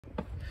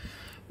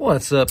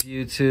What's up,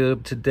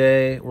 YouTube?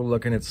 Today we're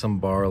looking at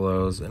some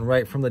Barlows, and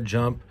right from the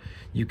jump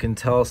you can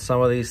tell some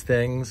of these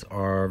things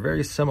are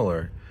very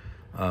similar.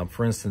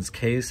 For instance,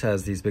 Case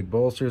has these big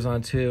bolsters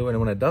on too, and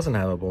when it doesn't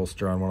have a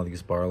bolster on one of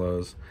these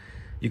Barlows,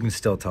 you can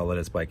still tell that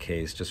it's by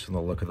Case just from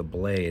the look of the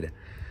blade.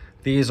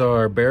 These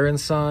are Bear &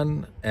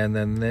 Son, and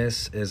then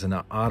this is an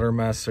Otter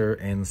Messer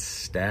and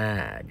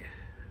Stag.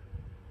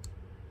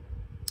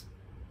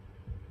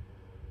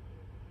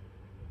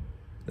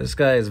 This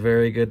guy is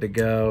very good to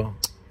go.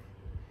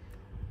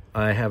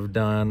 I have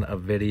done a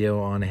video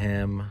on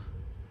him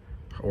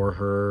or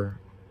her,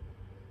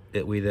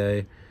 it, we,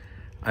 they.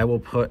 I will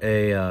put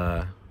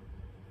a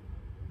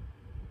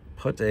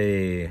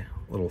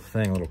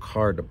little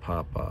card to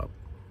pop up.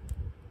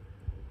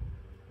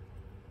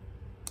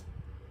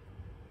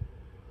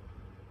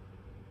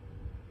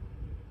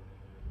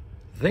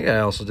 I think I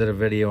also did a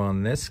video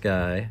on this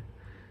guy.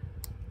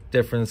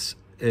 Difference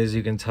is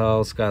you can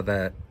tell it's got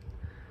that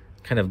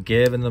kind of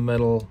give in the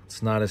middle.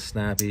 It's not as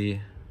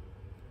snappy.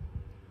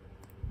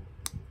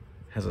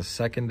 Has a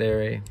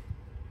secondary.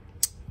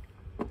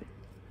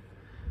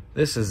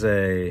 This is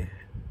a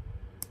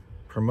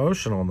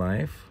promotional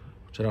knife,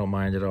 which I don't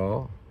mind at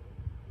all.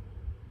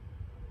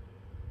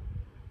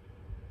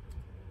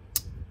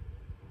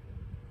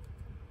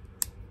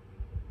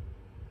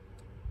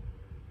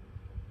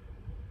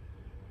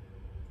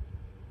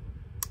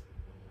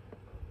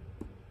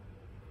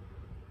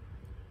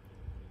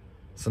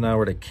 So now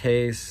we're to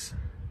Case.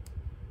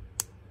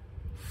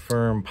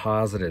 Firm,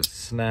 positive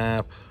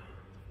snap.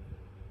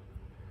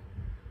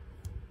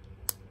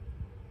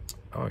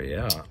 Oh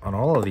yeah, on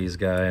all of these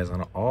guys,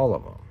 on all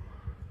of them.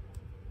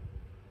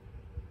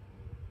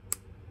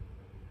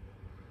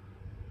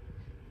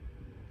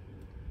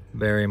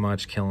 Very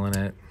much killing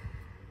it.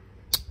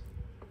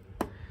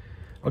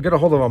 I'll get a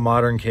hold of a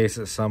modern Case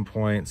at some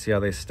point, see how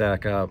they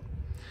stack up.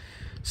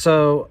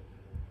 So,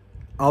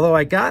 although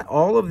I got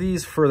all of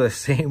these for the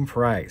same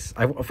price,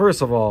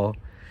 first of all,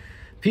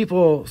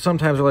 people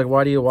sometimes are like,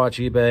 why do you watch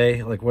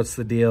eBay? Like, what's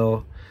the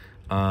deal?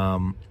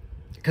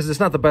 Because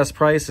it's not the best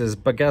prices,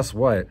 but guess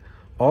what?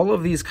 All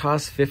of these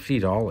cost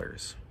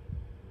 $50.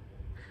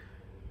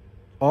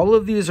 All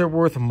of these are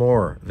worth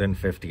more than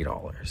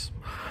 $50.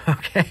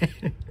 Okay?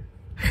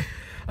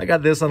 I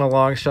got this on a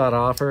long shot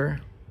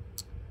offer.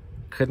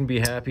 Couldn't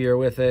be happier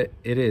with it.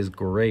 It is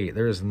great.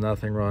 There is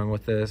nothing wrong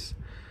with this.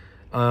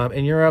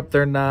 In Europe,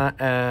 they're not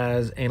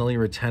as anally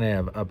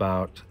retentive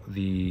about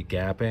the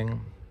gapping.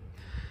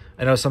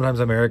 I know sometimes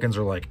Americans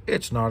are like,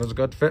 it's not as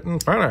good fit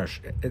and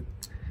finish.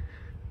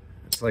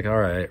 It's like, all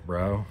right,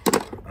 bro.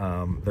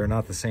 They're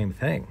not the same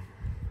thing.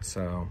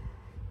 So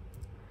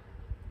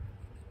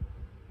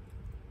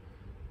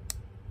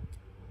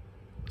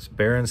this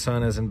Bear &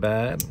 Son isn't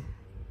bad.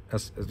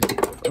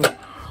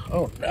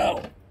 Oh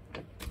no.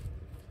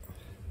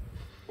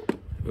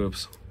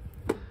 Oops.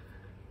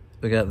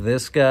 We got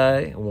this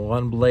guy,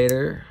 one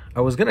blader.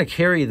 I was gonna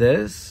carry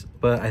this,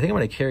 but I think I'm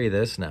gonna carry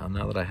this now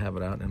that I have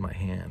it out in my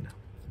hand.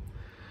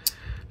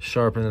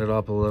 Sharpen it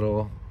up a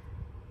little.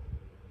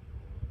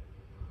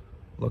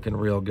 Looking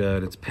real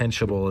good. It's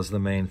pinchable is the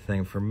main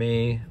thing for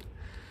me.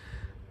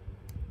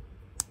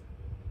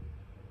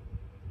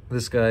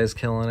 This guy is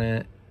killing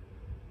it.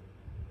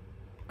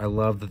 I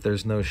love that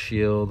there's no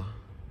shield.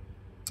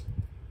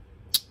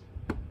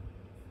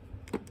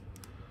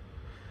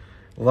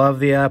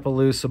 Love the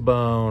Appaloosa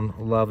bone.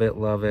 Love it,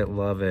 love it,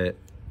 love it.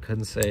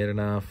 Couldn't say it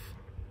enough.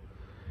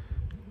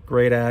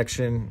 Great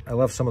action. I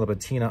left some of the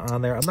patina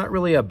on there. I'm not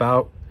really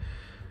about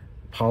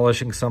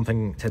polishing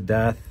something to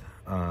death.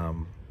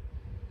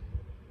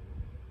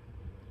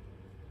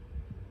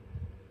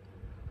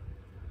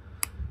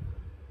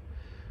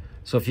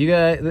 So if you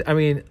guys, I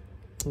mean,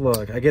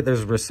 look, I get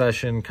there's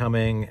recession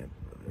coming,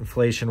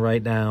 inflation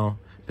right now,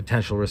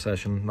 potential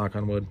recession, knock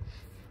on wood.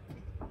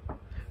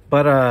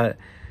 But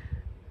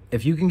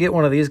if you can get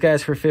one of these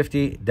guys for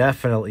 50,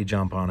 definitely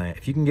jump on it.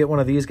 If you can get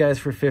one of these guys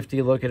for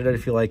 50, look at it.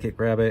 If you like it,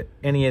 grab it.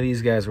 Any of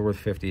these guys are worth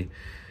 50.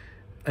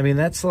 I mean,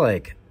 that's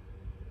like,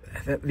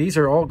 these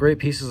are all great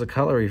pieces of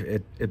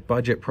cutlery at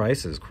budget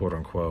prices, quote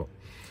unquote.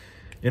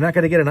 You're not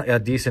going to get a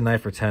decent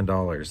knife for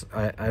 $10.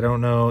 I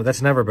don't know.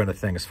 That's never been a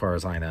thing as far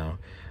as I know.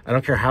 I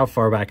don't care how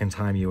far back in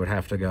time you would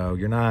have to go.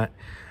 You're not,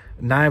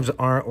 knives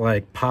aren't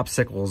like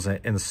popsicles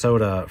and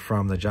soda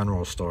from the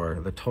general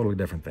store. They're totally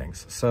different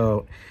things.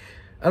 So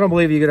I don't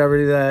believe you could ever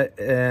do that.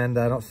 And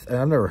I've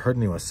never heard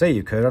anyone say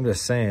you could. I'm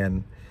just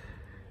saying,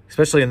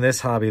 especially in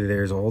this hobby,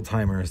 there's old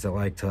timers that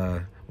like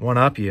to one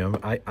up you.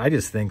 I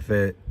just think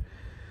that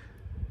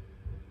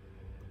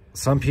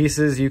some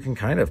pieces you can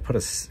kind of put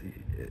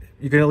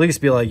you can at least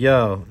be like,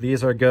 yo,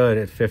 these are good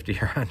at 50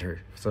 or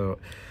under. So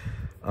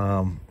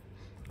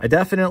I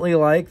definitely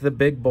like the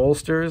big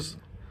bolsters,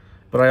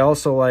 but I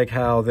also like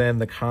how then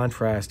the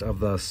contrast of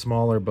the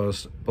smaller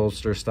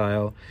bolster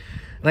style.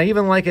 And I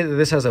even like it that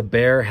this has a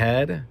bare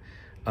head,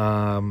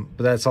 but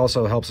that's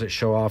also helps it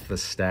show off the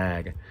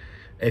Stag.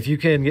 If you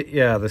can get,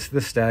 yeah, this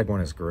Stag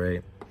one is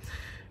great.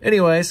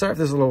 Anyway, sorry if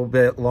this is a little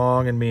bit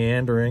long and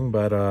meandering,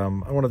 but I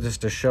wanted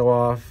just to show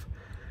off.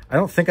 I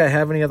don't think I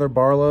have any other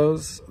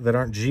Barlows that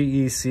aren't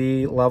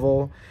GEC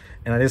level,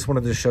 and I just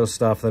wanted to show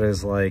stuff that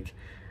is like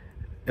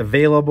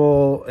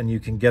available and you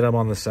can get them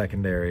on the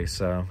secondary.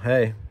 So,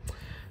 hey,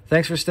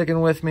 thanks for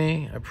sticking with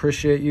me. I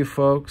appreciate you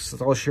folks.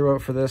 That's all she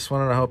wrote for this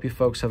one, and I hope you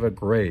folks have a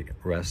great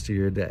rest of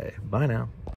your day. Bye now.